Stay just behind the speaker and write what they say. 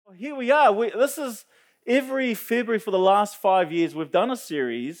Here we are. This is every February for the last 5 years. We've done a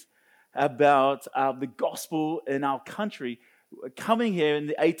series about the gospel in our country coming here in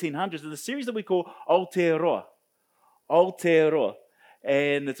the 1800s. And the series that we call Aotearoa. Aotearoa.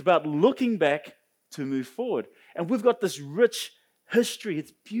 And it's about looking back to move forward. And we've got this rich history.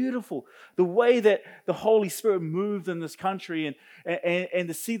 It's beautiful. The way that the Holy Spirit moved in this country and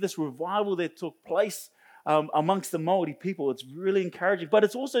to see this revival that took place amongst the Māori people, it's really encouraging. But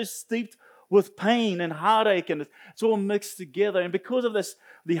it's also steeped with pain and heartache, and it's all mixed together. And because of this,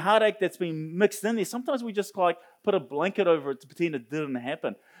 the heartache that's been mixed in there, sometimes we just like put a blanket over it to pretend it didn't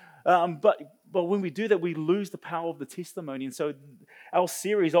happen. But when we do that, we lose the power of the testimony. And so our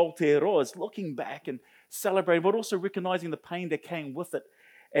series, Aotearoa, is looking back and celebrating, but also recognizing the pain that came with it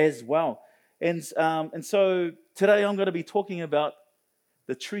as well. And so today I'm going to be talking about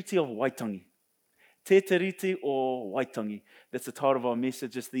the Treaty of Waitangi. Tiriti or Waitangi. That's the title of our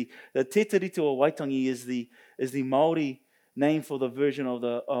message. It's the Tiriti or Waitangi is the Māori name for the version of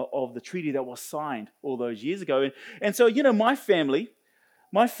the treaty that was signed all those years ago. And so, you know, my family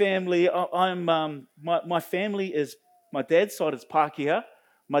is, my dad's side is Pākehā,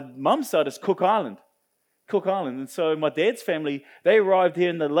 my mum's side is Cook Island. And so my dad's family, they arrived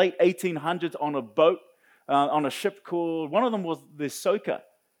here in the late 1800s on a boat, on a ship called, one of them was the Soka.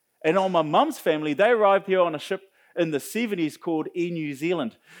 And on my mum's family, they arrived here on a ship in the 70s called Air New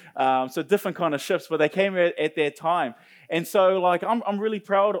Zealand. So different kind of ships, but they came here at their time. And so, like, I'm really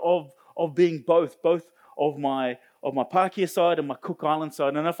proud of being both of my Pākehā side and my Cook Island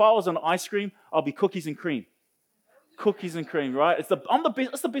side. And if I was on ice cream, I'll be cookies and cream. Cookies and cream, right? It's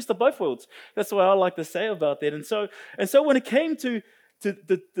the best of both worlds. That's what I like to say about that. And so when it came to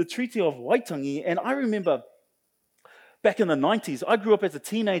the Treaty of Waitangi, and I remember back in the 90s, I grew up as a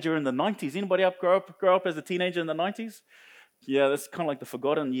teenager in the 90s. Anybody grow up as a teenager in the 90s? Yeah, that's kind of like the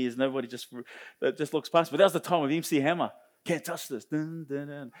forgotten years. Nobody just looks past. But that was the time of MC Hammer. Can't touch this. Dun, dun,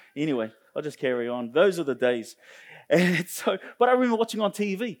 dun. Anyway, I'll just carry on. Those are the days. And so, but I remember watching on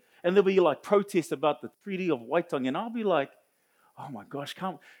TV, and there'll be like protests about the Treaty of Waitangi, and I'll be like, oh my gosh,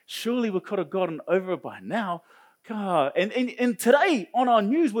 surely we could have gotten over it by now. God. And today on our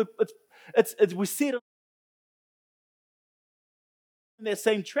news, we see it in that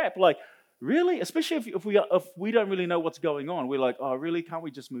same trap. Like, really? Especially if we don't really know what's going on. We're like, oh, really? Can't we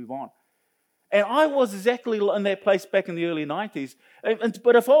just move on? And I was exactly in that place back in the early 90s.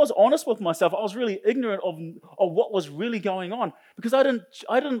 But if I was honest with myself, I was really ignorant of what was really going on because I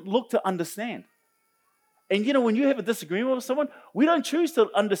didn't look to understand. And you know, when you have a disagreement with someone, we don't choose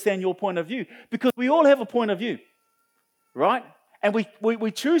to understand your point of view because we all have a point of view, right? And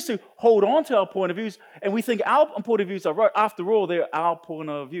we choose to hold on to our point of views, and we think our point of views are right. After all, they're our point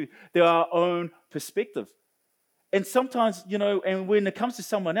of view. They're our own perspective. And sometimes, you know, and when it comes to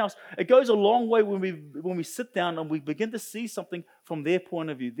someone else, it goes a long way when we sit down and we begin to see something from their point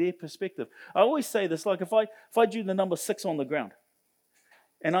of view, their perspective. I always say this, like if I drew the number 6 on the ground,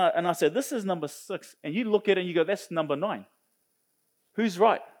 and I said, this is number 6, and you look at it and you go, that's number 9. Who's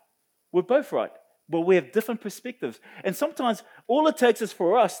right? We're both right. But we have different perspectives. And sometimes all it takes is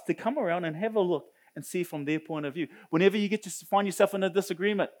for us to come around and have a look and see from their point of view. Whenever you get to find yourself in a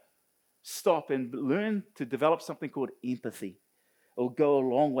disagreement, stop and learn to develop something called empathy. It'll go a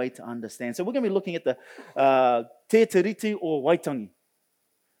long way to understand. So we're going to be looking at the Te Tiriti or Waitangi.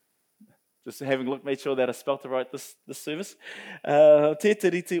 Just having a look, made sure that I spelt it right this service. Te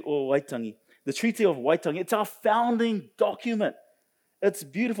Tiriti or Waitangi. The Treaty of Waitangi. It's our founding document. It's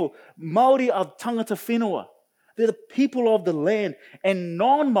beautiful. Māori are tangata whenua. They're the people of the land. And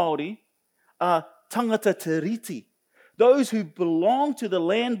non-Māori are tangata tiriti. Those who belong to the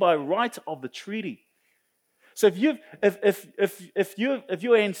land by right of the treaty. So if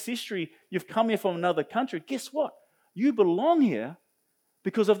your ancestry, you've come here from another country, guess what? You belong here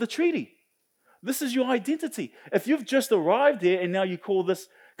because of the treaty. This is your identity. If you've just arrived here and now you call this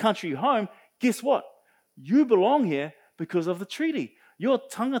country home, guess what? You belong here because of the treaty. You're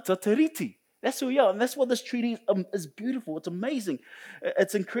tangata tiriti. That's who we are, and that's what this treaty is beautiful. It's amazing.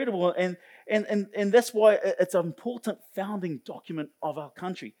 It's incredible, and that's why it's an important founding document of our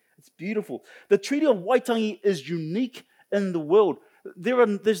country. It's beautiful. The Treaty of Waitangi is unique in the world.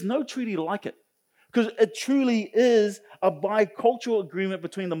 There's no treaty like it because it truly is a bicultural agreement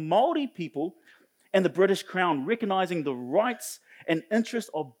between the Māori people and the British Crown, recognizing the rights and interests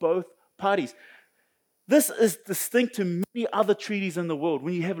of both parties. This is distinct to many other treaties in the world.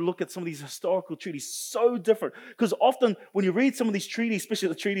 When you have a look at some of these historical treaties, so different. Because often when you read some of these treaties, especially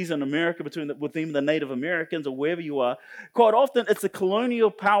the treaties in America within the Native Americans or wherever you are, quite often it's the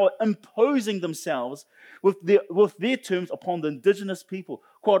colonial power imposing themselves with their terms upon the indigenous people.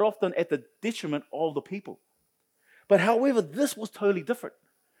 quite often at the detriment of the people. But however, this was totally different.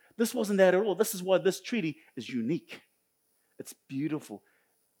 This wasn't that at all. This is why this treaty is unique. It's beautiful.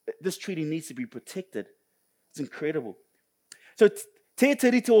 This treaty needs to be protected. It's incredible. So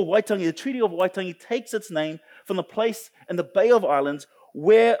Tiriti of Waitangi, the Treaty of Waitangi, takes its name from the place in the Bay of Islands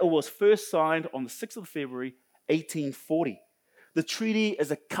where it was first signed on the 6th of February, 1840. The treaty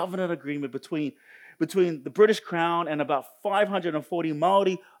is a covenant agreement between the British Crown and about 540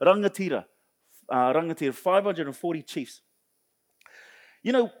 Māori rangatira, 540 chiefs.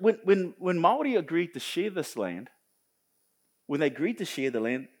 You know, when Māori agreed to share this land, when they agreed to share the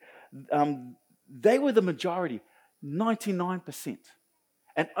land, they were the majority, 99%.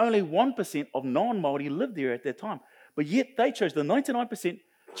 And only 1% of non-Māori lived there at that time. But yet the 99%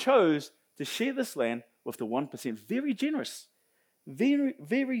 chose to share this land with the 1%. Very generous. Very,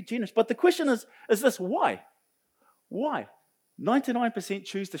 very generous. But the question is this, why? Why? 99%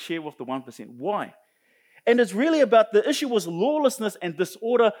 choose to share with the 1%. Why? And it's really about, the issue was lawlessness and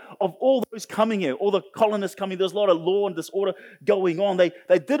disorder of all those coming here, all the colonists coming. There's a lot of law and disorder going on. They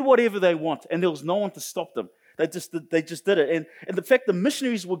did whatever they want, and there was no one to stop them. They just did it. And in fact, the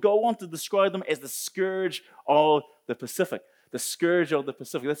missionaries will go on to describe them as the scourge of the Pacific. The scourge of the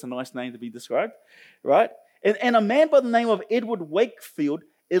Pacific. That's a nice name to be described, right? And a man by the name of Edward Wakefield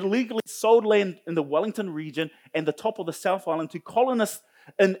illegally sold land in the Wellington region and the top of the South Island to colonists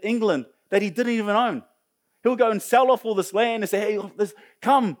in England that he didn't even own. He'll go and sell off all this land and say, hey,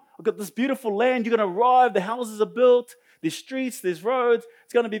 come, I've got this beautiful land, you're going to arrive, the houses are built, there's streets, there's roads.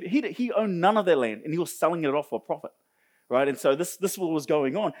 It's going to be, he owned none of that land, and he was selling it off for profit, right? And so this was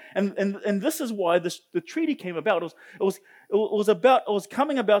going on. And this is why the treaty came about. It was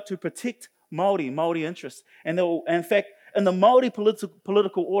coming about to protect Māori interests. And in fact, in the Māori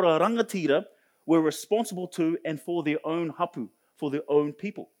political order, rangatira were responsible to and for their own hapu, for their own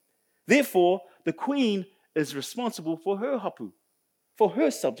people. Therefore, the Queen is responsible for her hapu, for her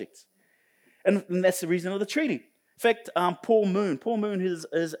subjects. And that's the reason of the treaty. In fact, Paul Moon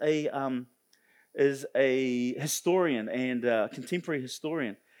is a historian and a contemporary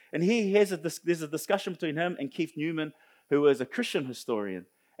historian. And there's a discussion between him and Keith Newman, who is a Christian historian.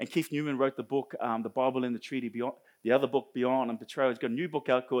 And Keith Newman wrote the book, The Bible and the Treaty, Beyond, the other book, Beyond and Betrayal. He's got a new book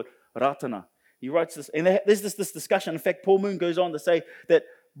out called Ratana. He writes this, and there's this discussion. In fact, Paul Moon goes on to say that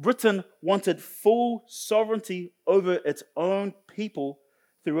Britain wanted full sovereignty over its own people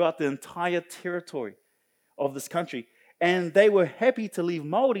throughout the entire territory of this country. And they were happy to leave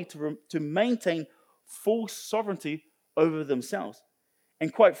Māori to maintain full sovereignty over themselves.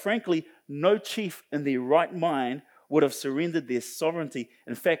 And quite frankly, no chief in their right mind would have surrendered their sovereignty.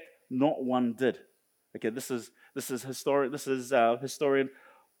 In fact, not one did. Okay, this is historian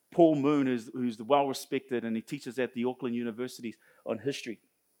Paul Moon, who's well respected, and he teaches at the Auckland University on history.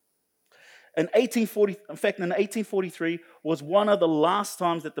 In 1843 was one of the last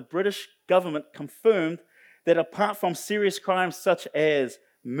times that the British government confirmed that apart from serious crimes such as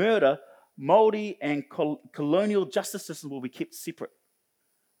murder, Māori and colonial justice systems will be kept separate.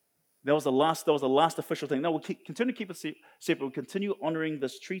 That was the last official thing. No, we'll continue to keep it separate. We'll continue honoring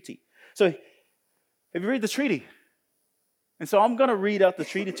this treaty. So, have you read the treaty? And so I'm going to read out the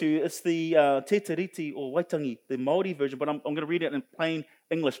treaty to you. It's the Tiriti or Waitangi, the Māori version, but I'm going to read it in plain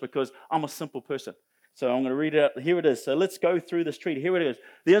English because I'm a simple person. So I'm going to read it out. Here it is. So let's go through this treaty. Here it is.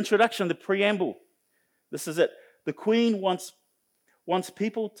 The introduction, the preamble. This is it. The Queen wants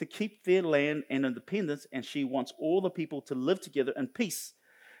people to keep their land and independence, and she wants all the people to live together in peace.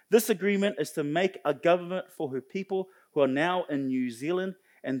 This agreement is to make a government for her people who are now in New Zealand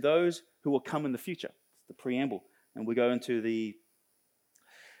and those who will come in the future. It's the preamble. And we go into the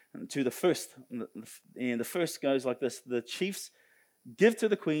first. And the first goes like this. The chiefs give to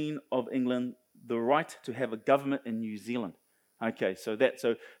the Queen of England the right to have a government in New Zealand. Okay, so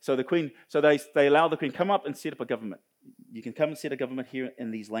the Queen, so they allow the Queen come up and set up a government. You can come and set a government here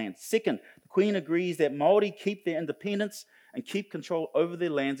in these lands. Second, the Queen agrees that Māori keep their independence and keep control over their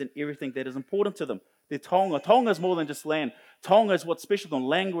lands and everything that is important to them. Their taonga. Taonga is more than just land. Taonga is what's special to them,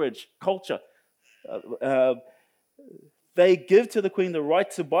 language, culture. They give to the Queen the right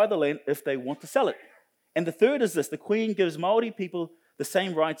to buy the land if they want to sell it. And the third is this. The Queen gives Māori people the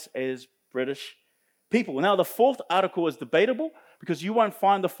same rights as British people. Now, the fourth article is debatable because you won't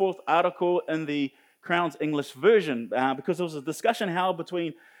find the fourth article in the Crown's English version because there was a discussion held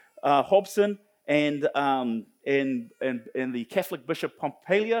between Hobson and the Catholic Bishop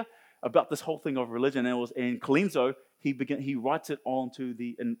Pompalio about this whole thing of religion. And Colenso, he writes it onto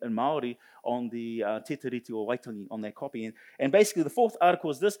in Māori on the Te Tiriti o Waitangi on that copy. And basically the fourth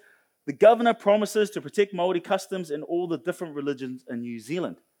article is this: The governor promises to protect Māori customs and all the different religions in New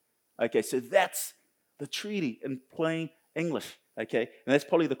Zealand. Okay, so that's the treaty in plain English. Okay, and that's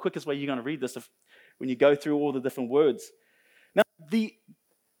probably the quickest way you're going to read this when you go through all the different words. Now,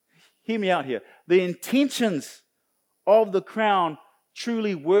 hear me out here. The intentions of the crown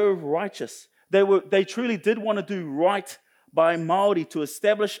truly were righteous. They truly did want to do right by Māori to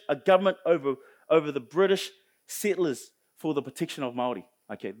establish a government over the British settlers for the protection of Māori.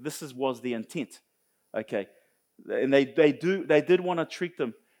 Okay, was the intent. Okay, and they did want to treat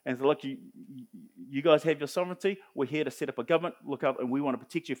them and say, look, you guys have your sovereignty. We're here to set up a government. Look up, and we want to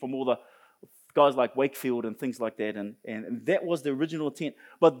protect you from all the guys like Wakefield and things like that. And that was the original intent.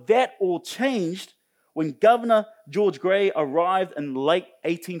 But that all changed when Governor George Grey arrived in late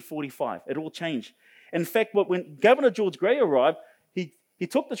 1845. It all changed. In fact, when Governor George Grey arrived, he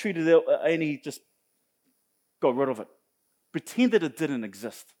took the treaty there and he just got rid of it, pretended it didn't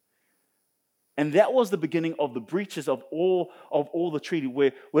exist. And that was the beginning of the breaches of all the treaty,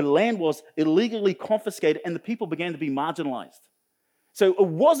 where land was illegally confiscated and the people began to be marginalized. So it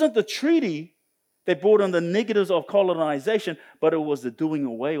wasn't the treaty that brought in the negatives of colonization, but it was the doing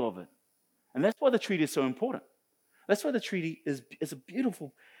away of it. And that's why the treaty is so important. That's why the treaty is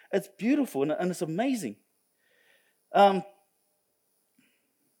beautiful. It's beautiful and it's amazing. In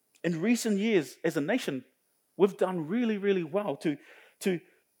recent years, as a nation, we've done really, really well to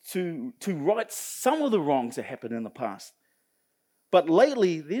right some of the wrongs that happened in the past. But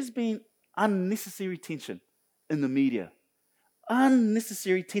lately, there's been unnecessary tension in the media.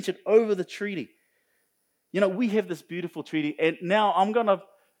 Unnecessary tension over the treaty. You know, we have this beautiful treaty, and now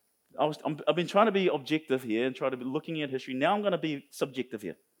I've been trying to be objective here and try to be looking at history. Now I'm going to be subjective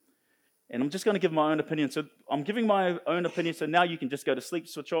here. And I'm just going to give my own opinion. So I'm giving my own opinion, so now you can just go to sleep,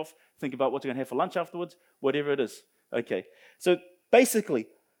 switch off, think about what you're going to have for lunch afterwards, whatever it is. Okay. So basically,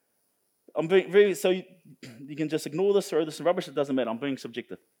 I'm being so you can just ignore this, throw this in rubbish, it doesn't matter. I'm being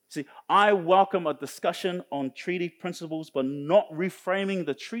subjective. See, I welcome a discussion on treaty principles, but not reframing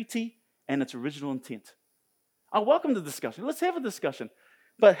the treaty and its original intent. I welcome the discussion. Let's have a discussion.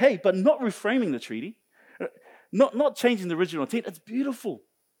 But not reframing the treaty, not changing the original intent. It's beautiful.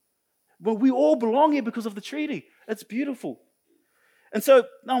 Well, we all belong here because of the treaty. It's beautiful. And so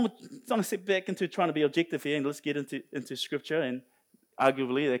now I'm going to sit back into trying to be objective here, and let's get into scripture. And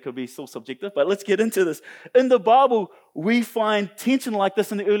arguably, that could be still subjective, but let's get into this. In the Bible, we find tension like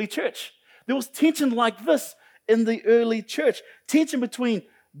this in the early church. There was tension like this in the early church. Tension between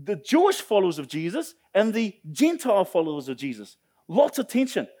the Jewish followers of Jesus and the Gentile followers of Jesus. Lots of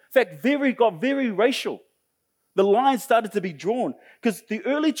tension. In fact, got very racial. The lines started to be drawn because the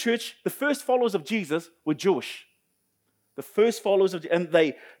early church, the first followers of Jesus, were Jewish. The first followers and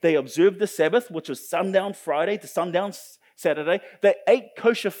they observed the Sabbath, which was sundown Friday to sundown Saturday. They ate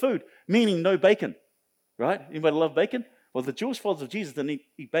kosher food, meaning no bacon. Right? Anybody love bacon? Well, the Jewish followers of Jesus didn't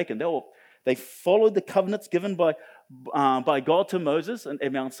eat bacon. They followed the covenants given by God to Moses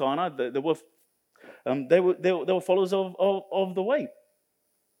at Mount Sinai. They were followers of the way.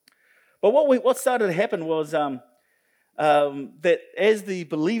 But what started to happen was that as the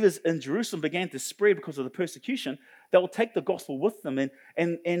believers in Jerusalem began to spread because of the persecution, they will take the gospel with them.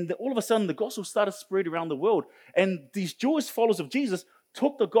 And all of a sudden, the gospel started to spread around the world. And these Jewish followers of Jesus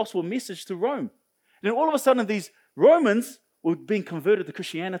took the gospel message to Rome. And then all of a sudden, these Romans were being converted to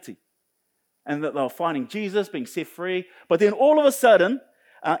Christianity. And that they were finding Jesus, being set free. But then all of a sudden,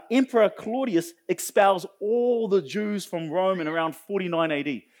 Emperor Claudius expels all the Jews from Rome in around 49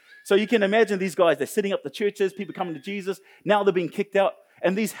 AD. So you can imagine these guys, they're setting up the churches, people coming to Jesus. Now they're being kicked out.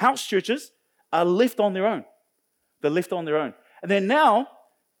 And these house churches are left on their own. They're left on their own. And then now,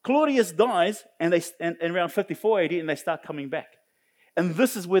 Claudius dies and around 54 AD, and they start coming back. And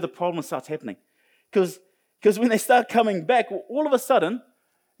this is where the problem starts happening. Because when they start coming back, all of a sudden,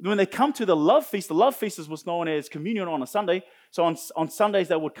 when they come to the love feast is what's known as communion on a Sunday. So on Sundays,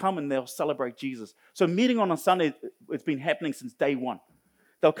 they would come and they'll celebrate Jesus. So meeting on a Sunday, it's been happening since day one.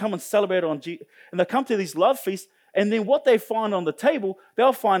 They'll come and celebrate on Jesus. And they'll come to these love feasts, and then what they find on the table,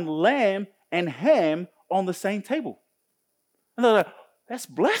 they'll find lamb and ham on the same table. And they're like, that's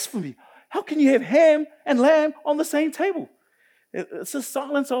blasphemy. How can you have ham and lamb on the same table? It's the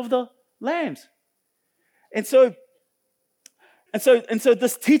silence of the lambs. And so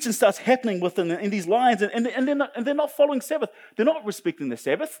this teaching starts happening in these lines, and they're not following Sabbath. They're not respecting the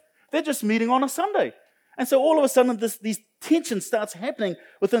Sabbath. They're just meeting on a Sunday. And so all of a sudden, these tension starts happening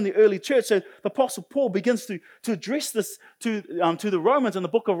within the early church. So the Apostle Paul begins to address this to the Romans in the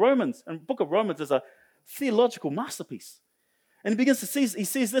book of Romans. And the book of Romans is a theological masterpiece. And he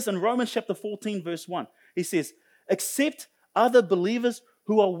says this in Romans chapter 14, verse 1. He says, "Accept other believers who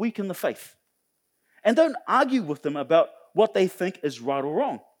who are weak in the faith. And don't argue with them about what they think is right or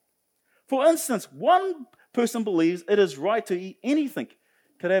wrong. For instance, one person believes it is right to eat anything.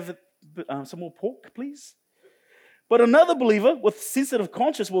 Could I have some more pork, please? But another believer with sensitive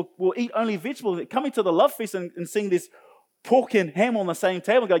conscience will eat only vegetables. Coming to the love feast and seeing this pork and ham on the same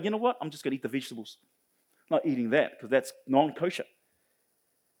table, go, you know what? I'm just going to eat the vegetables. Not eating that, because that's non-kosher.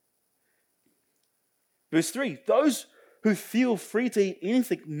 Verse 3, those who feel free to eat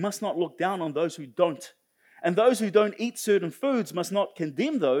anything must not look down on those who don't. And those who don't eat certain foods must not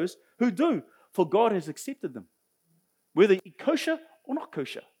condemn those who do, for God has accepted them, whether you eat kosher or not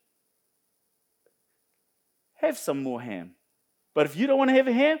kosher. Have some more ham. But if you don't want to have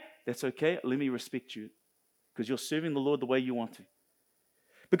a ham, that's okay. Let me respect you, because you're serving the Lord the way you want to.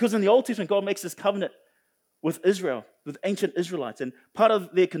 Because in the Old Testament, God makes this covenant with Israel, with ancient Israelites. And part of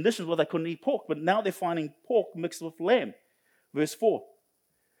their conditions was they couldn't eat pork, but now they're finding pork mixed with lamb. Verse 4.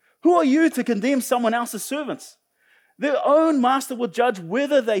 Who are you to condemn someone else's servants? Their own master will judge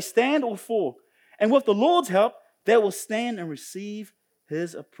whether they stand or fall. And with the Lord's help, they will stand and receive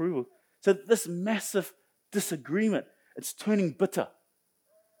his approval. So this massive disagreement, it's turning bitter.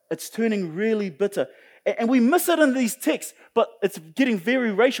 It's turning really bitter. And we miss it in these texts, but it's getting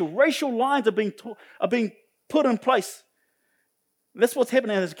very racial. Racial lines are being put in place. That's what's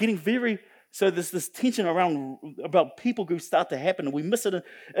happening. It's getting very, so there's this tension about people who start to happen, and we miss it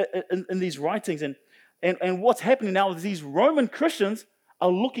in these writings. And what's happening now is these Roman Christians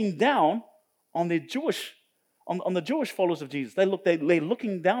are looking down on their Jewish, on the Jewish followers of Jesus. They're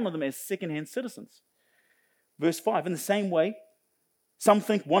looking down on them as second-hand citizens. Verse 5, in the same way, some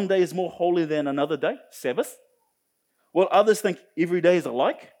think one day is more holy than another day, Sabbath, while others think every day is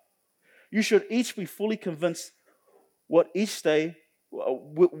alike. You should each be fully convinced what each day,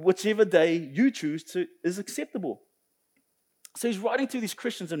 whichever day you choose to, is acceptable. So he's writing to these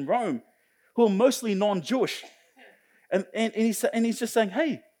Christians in Rome who are mostly non-Jewish. And he's just saying,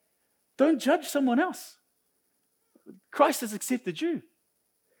 hey, don't judge someone else. Christ has accepted you.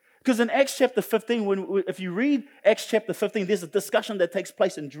 Because in Acts chapter 15, if you read Acts chapter 15, there's a discussion that takes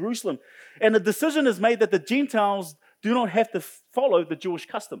place in Jerusalem. And the decision is made that the Gentiles do not have to follow the Jewish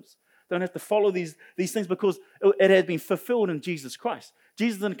customs. Don't have to follow these things because it had been fulfilled in Jesus Christ.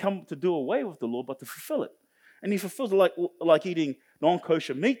 Jesus didn't come to do away with the law, but to fulfill it. And he fulfills it like eating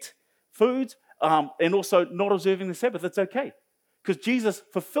non-kosher meat, foods, and also not observing the Sabbath. It's okay. Because Jesus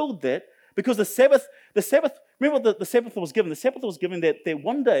fulfilled that. Because the Sabbath, remember the Sabbath was given. The Sabbath was given that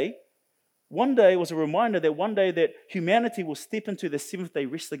one day was a reminder that one day that humanity will step into the seventh day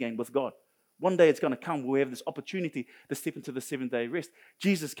rest again with God. One day it's going to come where we have this opportunity to step into the seventh day rest.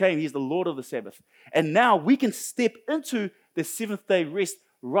 Jesus came, he's the Lord of the Sabbath. And now we can step into the seventh day rest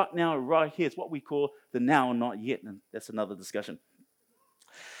right now, right here. It's what we call the now and not yet. And that's another discussion.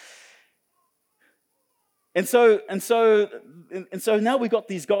 And so now we got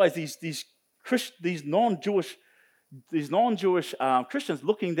these guys, these non-Jewish Christians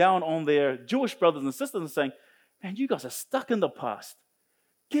looking down on their Jewish brothers and sisters and saying, man, you guys are stuck in the past.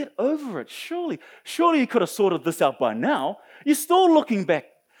 Get over it. Surely you could have sorted this out by now. You're still looking back.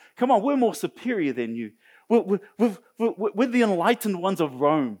 Come on, we're more superior than you. We're the enlightened ones of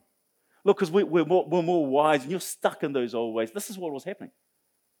Rome. Look, because we're more wise, and you're stuck in those old ways. This is what was happening.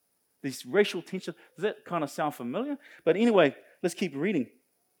 These racial tensions. Does that kind of sound familiar? But anyway, let's keep reading.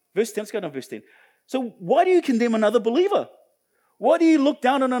 Verse 10, let's go down to verse 10. So why do you condemn another believer? Why do you look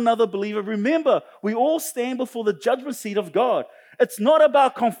down on another believer? Remember, we all stand before the judgment seat of God. It's not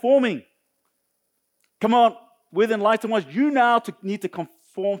about conforming. Come on, we're the enlightened ones. You now need to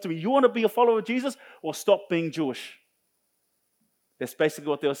conform to me. You want to be a follower of Jesus or stop being Jewish? That's basically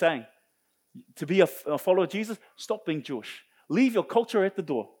what they were saying. To be a follower of Jesus, stop being Jewish. Leave your culture at the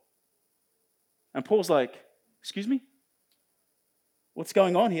door. And Paul's like, excuse me? What's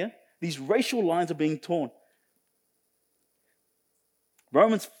going on here? These racial lines are being torn.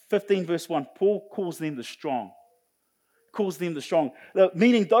 Romans 15 verse 1, Paul calls them the strong.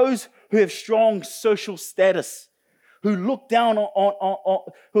 Meaning those who have strong social status, who look down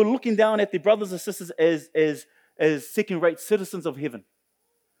who are looking down at their brothers and sisters as second-rate citizens of heaven.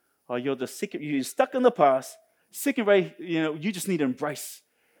 Oh, you're stuck in the past, second-rate, you just need to embrace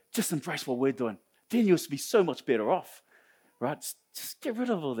what we're doing. Then you'll be so much better off, right? Just get rid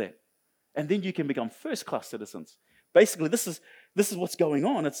of all that. And then you can become first-class citizens. Basically, this is what's going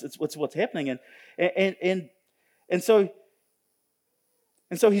on. It's what's happening. And so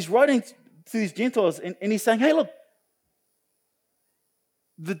he's writing to these Gentiles and he's saying, hey, look,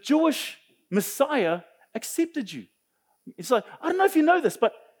 the Jewish Messiah accepted you. It's like, I don't know if you know this,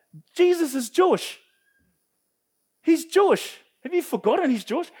 but Jesus is Jewish. He's Jewish. Have you forgotten he's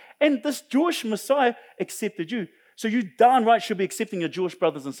Jewish? And this Jewish Messiah accepted you. So you darn right should be accepting your Jewish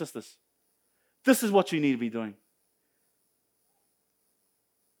brothers and sisters. This is what you need to be doing.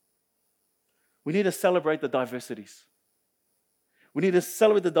 We need to celebrate the diversities. We need to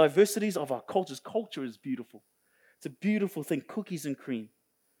celebrate the diversities of our cultures. Culture is beautiful. It's a beautiful thing, cookies and cream.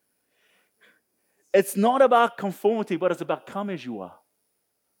 It's not about conformity, but it's about come as you are.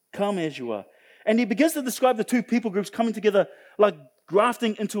 Come as you are. And he begins to describe the two people groups coming together like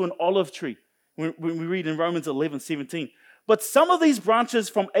grafting into an olive tree. When we read in Romans 11:17. But some of these branches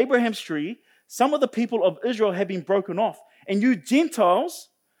from Abraham's tree, some of the people of Israel have been broken off. And you Gentiles,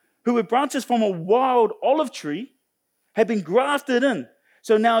 who were branches from a wild olive tree, have been grafted in.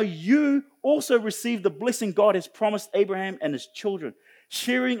 So now you also receive the blessing God has promised Abraham and his children,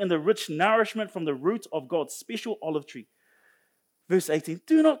 sharing in the rich nourishment from the root of God's special olive tree. Verse 18,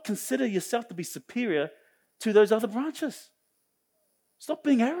 do not consider yourself to be superior to those other branches. Stop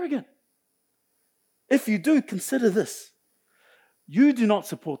being arrogant. If you do, consider this. You do not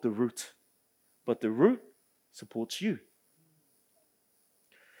support the root, but the root supports you.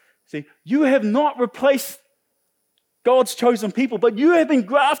 See, you have not replaced God's chosen people, but you have been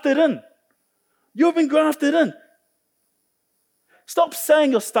grafted in. You've been grafted in. Stop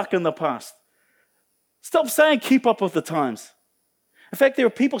saying you're stuck in the past. Stop saying keep up with the times. In fact, there are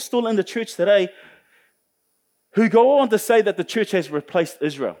people still in the church today who go on to say that the church has replaced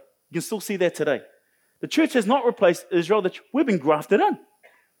Israel. You can still see that today. The church has not replaced Israel. We've been grafted in.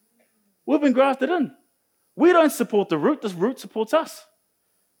 We've been grafted in. We don't support the root. This root supports us.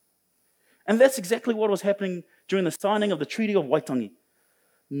 And that's exactly what was happening during the signing of the Treaty of Waitangi.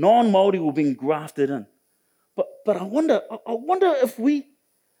 Non-Māori were being grafted in. But I wonder if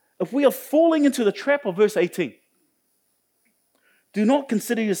we are falling into the trap of verse 18. Do not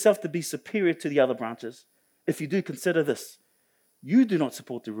consider yourself to be superior to the other branches. If you do, consider this. You do not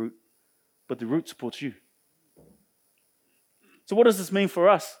support the root, but the root supports you. So what does this mean for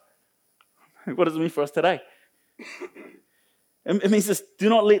us? What does it mean for us today? It means this: do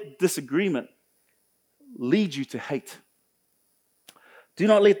not let disagreement lead you to hate. Do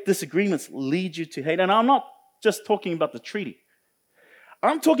not let disagreements lead you to hate. And I'm not just talking about the treaty.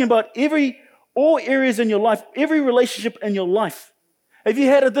 I'm talking about all areas in your life, every relationship in your life. Have you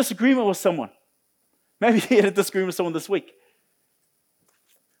had a disagreement with someone? Maybe you had a disagreement with someone this week.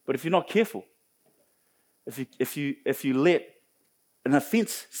 But if you're not careful, if you let an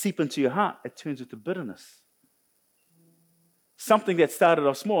offense seep into your heart, it turns into bitterness. Something that started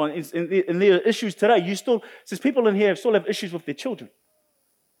off small. And there are issues today. There's people in here who still have issues with their children,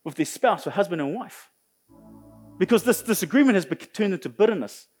 with their spouse, or husband and wife. Because this disagreement has turned into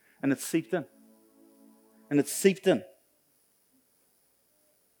bitterness, and it's seeped in. And it's seeped in.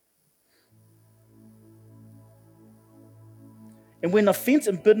 And when offense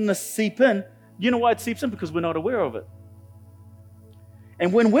and bitterness seep in, you know why it seeps in? Because we're not aware of it.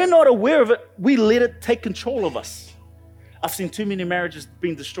 And when we're not aware of it, we let it take control of us. I've seen too many marriages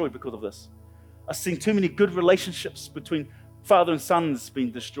being destroyed because of this. I've seen too many good relationships between father and sons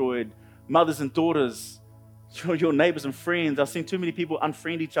being destroyed, mothers and daughters, your neighbors and friends. I've seen too many people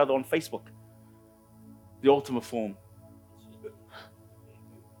unfriend each other on Facebook. The ultimate form.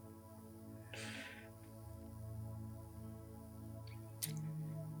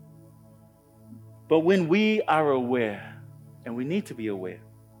 But when we are aware, and we need to be aware,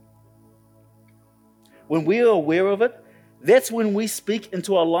 when we are aware of it, that's when we speak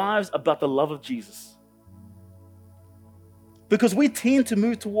into our lives about the love of Jesus. Because we tend to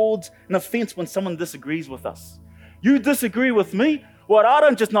move towards an offense when someone disagrees with us. You disagree with me? Well, I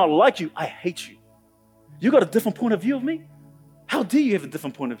don't just not like you, I hate you. You got a different point of view of me? How dare you have a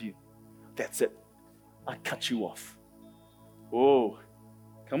different point of view? That's it. I cut you off. Oh,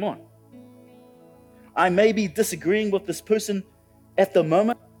 come on. I may be disagreeing with this person at the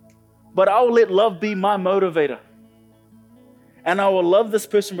moment, but I will let love be my motivator. And I will love this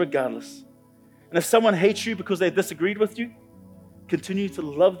person regardless. And if someone hates you because they disagreed with you, continue to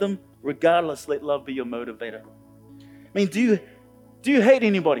love them regardless. Let love be your motivator. I mean, do you hate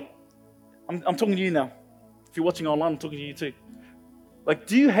anybody? I'm talking to you now. If you're watching online, I'm talking to you too. Like,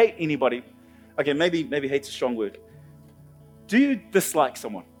 do you hate anybody? Okay, maybe hate's a strong word. Do you dislike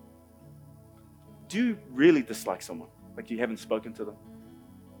someone? Do you really dislike someone? Like you haven't spoken to them?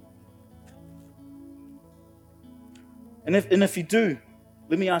 And if you do,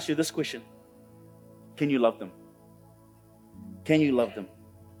 let me ask you this question. Can you love them? Can you love them?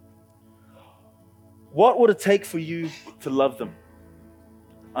 What would it take for you to love them?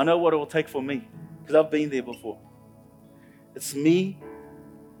 I know what it will take for me, because I've been there before. It's me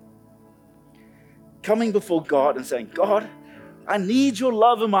coming before God and saying, God, I need your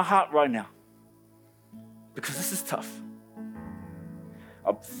love in my heart right now. Because this is tough.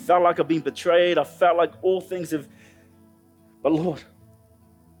 I felt like I've been betrayed. I felt like all things have... But Lord,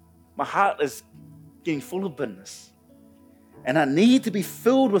 my heart is getting full of bitterness. And I need to be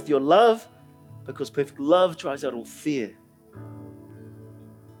filled with your love, because perfect love drives out all fear.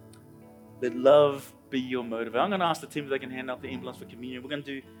 Let love be your motivator. I'm going to ask the team if they can hand out the emblems for communion. We're going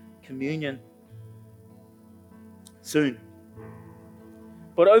to do communion soon.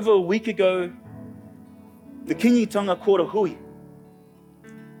 But over a week ago, the Kingitonga called a hui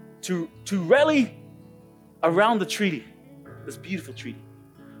to rally around the treaty, this beautiful treaty.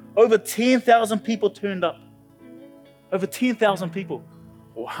 Over 10,000 people turned up. Over 10,000 people.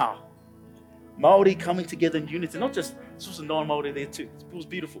 Wow. Māori coming together in unity. Not just, this was a non-Māori there too. It was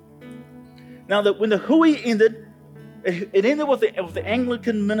beautiful. Now, when the hui ended, it ended with the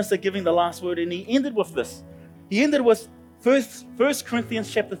Anglican minister giving the last word, and he ended with this. He ended with 1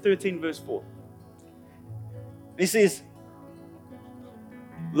 Corinthians chapter 13, verse 4. He says,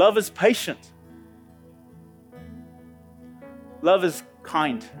 love is patient. Love is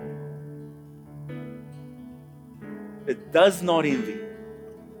kind. It does not envy.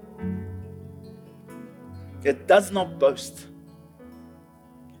 It does not boast.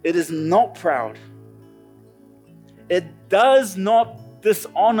 It is not proud. It does not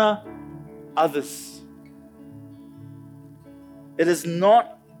dishonor others. It is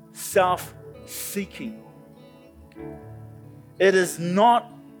not self-seeking. It is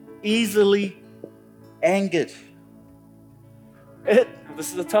not easily angered.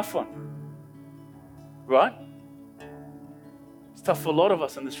 This is a tough one, right? It's tough for a lot of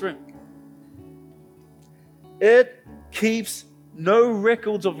us in this room. It keeps no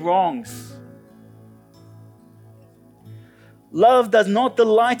records of wrongs. Love does not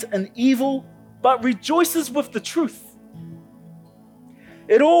delight in evil, but rejoices with the truth.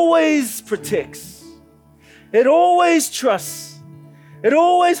 It always protects. It always trusts. It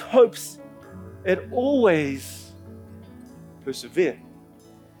always hopes. It always perseveres.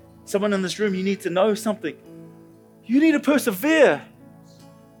 Someone in this room, you need to know something. You need to persevere.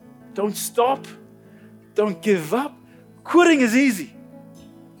 Don't stop. Don't give up. Quitting is easy,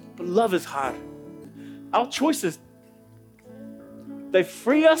 but love is hard. Our choices, they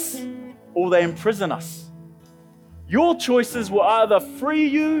free us or they imprison us. Your choices will either free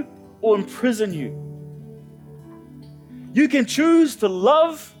you or imprison you. You can choose to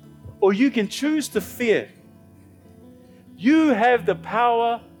love or you can choose to fear. You have the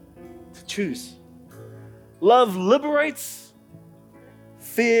power to choose. Love liberates,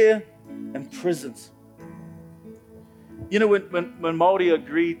 fear imprisons. You know, when Māori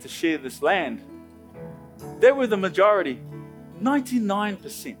agreed to share this land, they were the majority,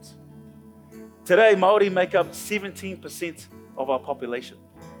 99%. Today, Māori make up 17% of our population.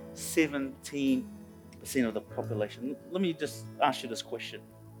 17% of the population. Let me just ask you this question.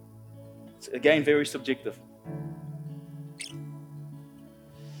 It's, again, very subjective.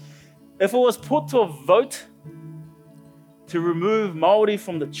 If it was put to a vote to remove Māori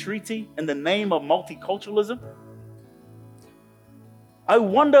from the treaty in the name of multiculturalism, I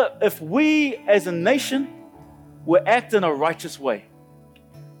wonder if we as a nation will act in a righteous way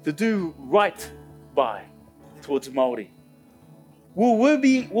to do right by towards Māori.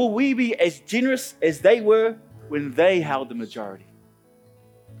 Will we be as generous as they were when they held the majority?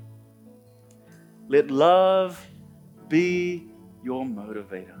 Let love be your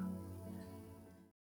motivator.